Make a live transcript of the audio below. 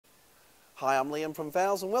Hi, I'm Liam from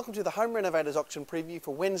Fowles and welcome to the Home Renovators auction preview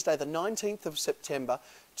for Wednesday the 19th of September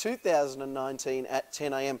 2019 at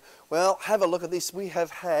 10 a.m. Well, have a look at this. We have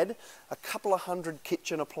had a couple of hundred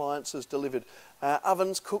kitchen appliances delivered.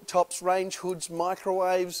 Ovens, cooktops, range hoods,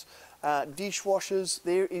 microwaves, dishwashers.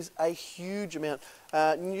 There is a huge amount.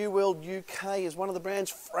 New World UK is one of the brands.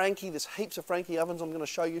 Frankie, there's heaps of Frankie ovens I'm going to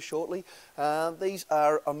show you shortly. These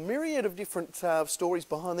are a myriad of different stories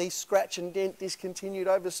behind these. Scratch and dent, discontinued,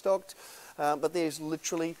 overstocked, but there's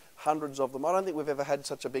literally hundreds of them. I don't think we've ever had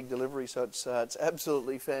such a big delivery, so it's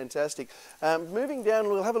absolutely fantastic. Moving down,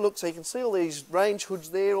 we'll have a look so you can see all these range hoods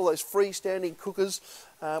there, all those freestanding cookers.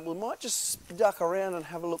 We might just duck around and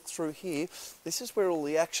have a look through here. This is where all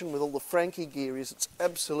the action with all the Frankie gear is. It's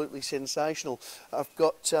absolutely sensational. I've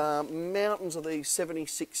got mountains of these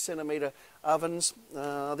 76cm ovens.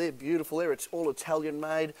 They're beautiful there. It's all Italian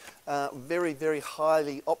made, very, very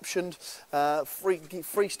highly optioned.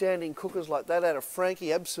 Freestanding cookers like that out of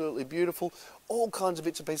Frankie, absolutely beautiful. All kinds of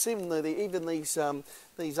bits and pieces. Even these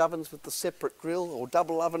ovens with the separate grill or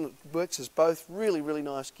double oven, it works as both. Really, really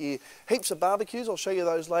nice gear. Heaps of barbecues. I'll show you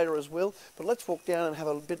those later as well. But let's walk down and have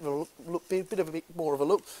a bit more of a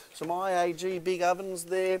look. Some IAG big ovens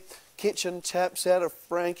there. Kitchen taps out of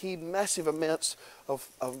Frankie. Massive amounts of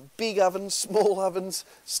big ovens, small ovens,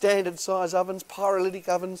 standard size ovens, pyrolytic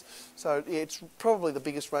ovens. So yeah, it's probably the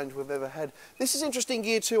biggest range we've ever had. This is interesting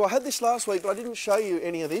gear too. I had this last week, but I didn't show you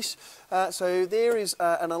any of this. So there is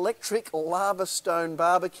an electric lava stone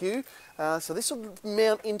barbecue. So this will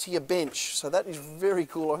mount into your bench. So that is very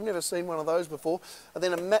cool. I've never seen one of those before. And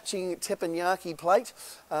then a matching teppanyaki plate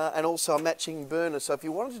and also a matching burner. So if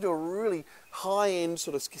you wanted to do a really high-end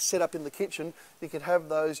sort of setup in the kitchen, you could have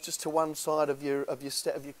those just to one side of your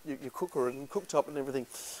cooker and cooktop and everything.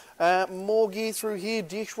 More gear through here,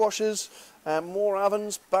 dishwashers, more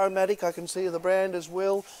ovens, Bowmatic, I can see the brand as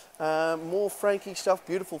well. More Frankie stuff,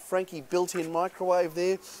 beautiful Frankie built-in microwave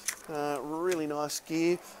there. Really nice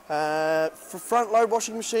gear. For front load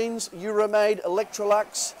washing machines, Euromade,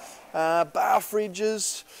 Electrolux, bar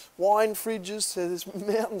fridges, wine fridges, so there's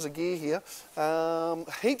mountains of gear here.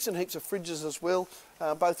 Heaps and heaps of fridges as well,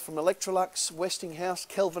 both from Electrolux, Westinghouse,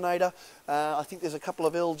 Kelvinator. I think there's a couple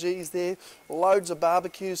of LGs there. Loads of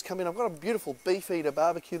barbecues come in. I've got a beautiful Beefeater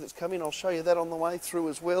barbecue that's come in. I'll show you that on the way through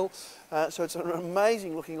as well. So it's an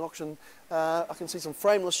amazing looking auction. I can see some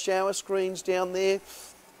frameless shower screens down there.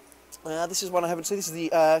 This is one I haven't seen. This is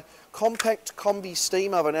the compact combi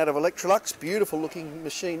steam oven out of Electrolux. Beautiful looking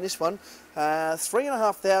machine, this one.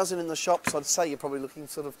 $3,500 in the shops. I'd say you're probably looking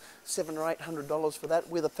sort of $700 or $800 for that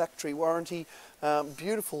with a factory warranty.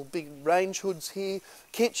 Beautiful big range hoods here.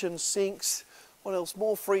 Kitchen sinks. What else?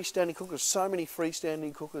 More freestanding cookers. So many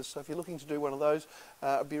freestanding cookers. So if you're looking to do one of those,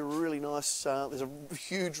 it'd be really nice. There's a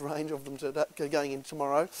huge range of them going in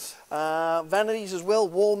tomorrow. Vanities as well.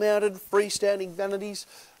 Wall mounted freestanding vanities.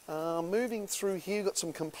 Moving through here, got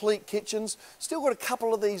some complete kitchens. Still got a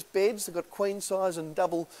couple of these beds. They've got queen size and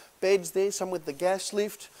double beds there, some with the gas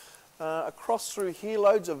lift. Across through here,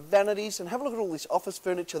 loads of vanities, and have a look at all this office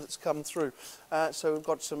furniture that's come through. So we've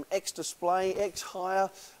got some X-Display, X-Hire,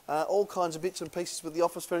 all kinds of bits and pieces with the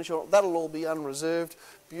office furniture. That'll all be unreserved.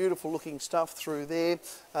 Beautiful looking stuff through there.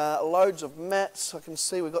 Loads of mats. I can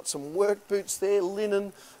see we've got some work boots there,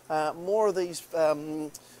 linen, more of these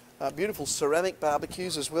beautiful ceramic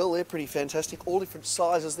barbecues as well. They're pretty fantastic. All different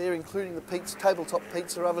sizes there, including the tabletop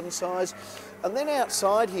pizza oven size. And then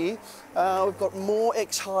outside here, we've got more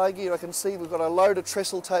X-Hire gear. I can see we've got a load of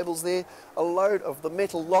trestle tables there, a load of the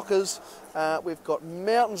metal lockers. We've got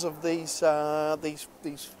mountains of these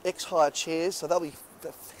X-Hire chairs, so they'll be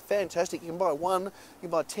fantastic. You can buy one, you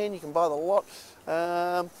can buy 10, you can buy the lot.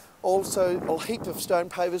 Also a heap of stone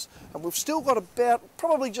pavers, and we've still got about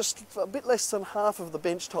probably just a bit less than half of the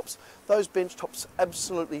bench tops. Those bench tops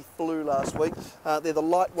absolutely flew last week. They're the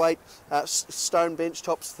lightweight stone bench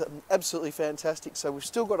tops, absolutely fantastic. So we've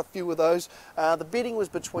still got a few of those. The bidding was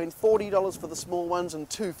between $40 for the small ones and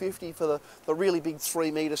 $250 for the really big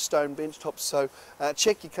 3-metre stone bench tops. So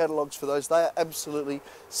check your catalogues for those. They are absolutely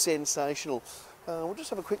sensational. We'll just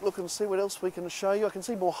have a quick look and see what else we can show you. I can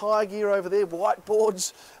see more high gear over there,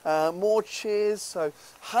 whiteboards, more chairs, so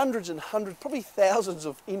hundreds and hundreds, probably thousands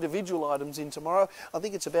of individual items in tomorrow. I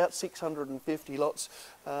think it's about 650 lots.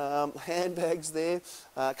 Handbags there,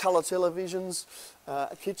 colour televisions,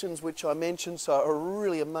 kitchens which I mentioned, so a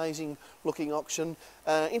really amazing looking auction.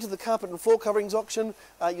 Into the carpet and floor coverings auction,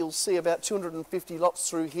 you'll see about 250 lots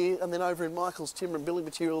through here, and then over in Michael's timber and building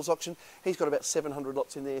materials auction, he's got about 700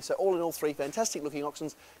 lots in there. So all in all, 3 fantastic looking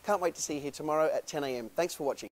auctions. Can't wait to see you here tomorrow at 10 a.m. Thanks for watching.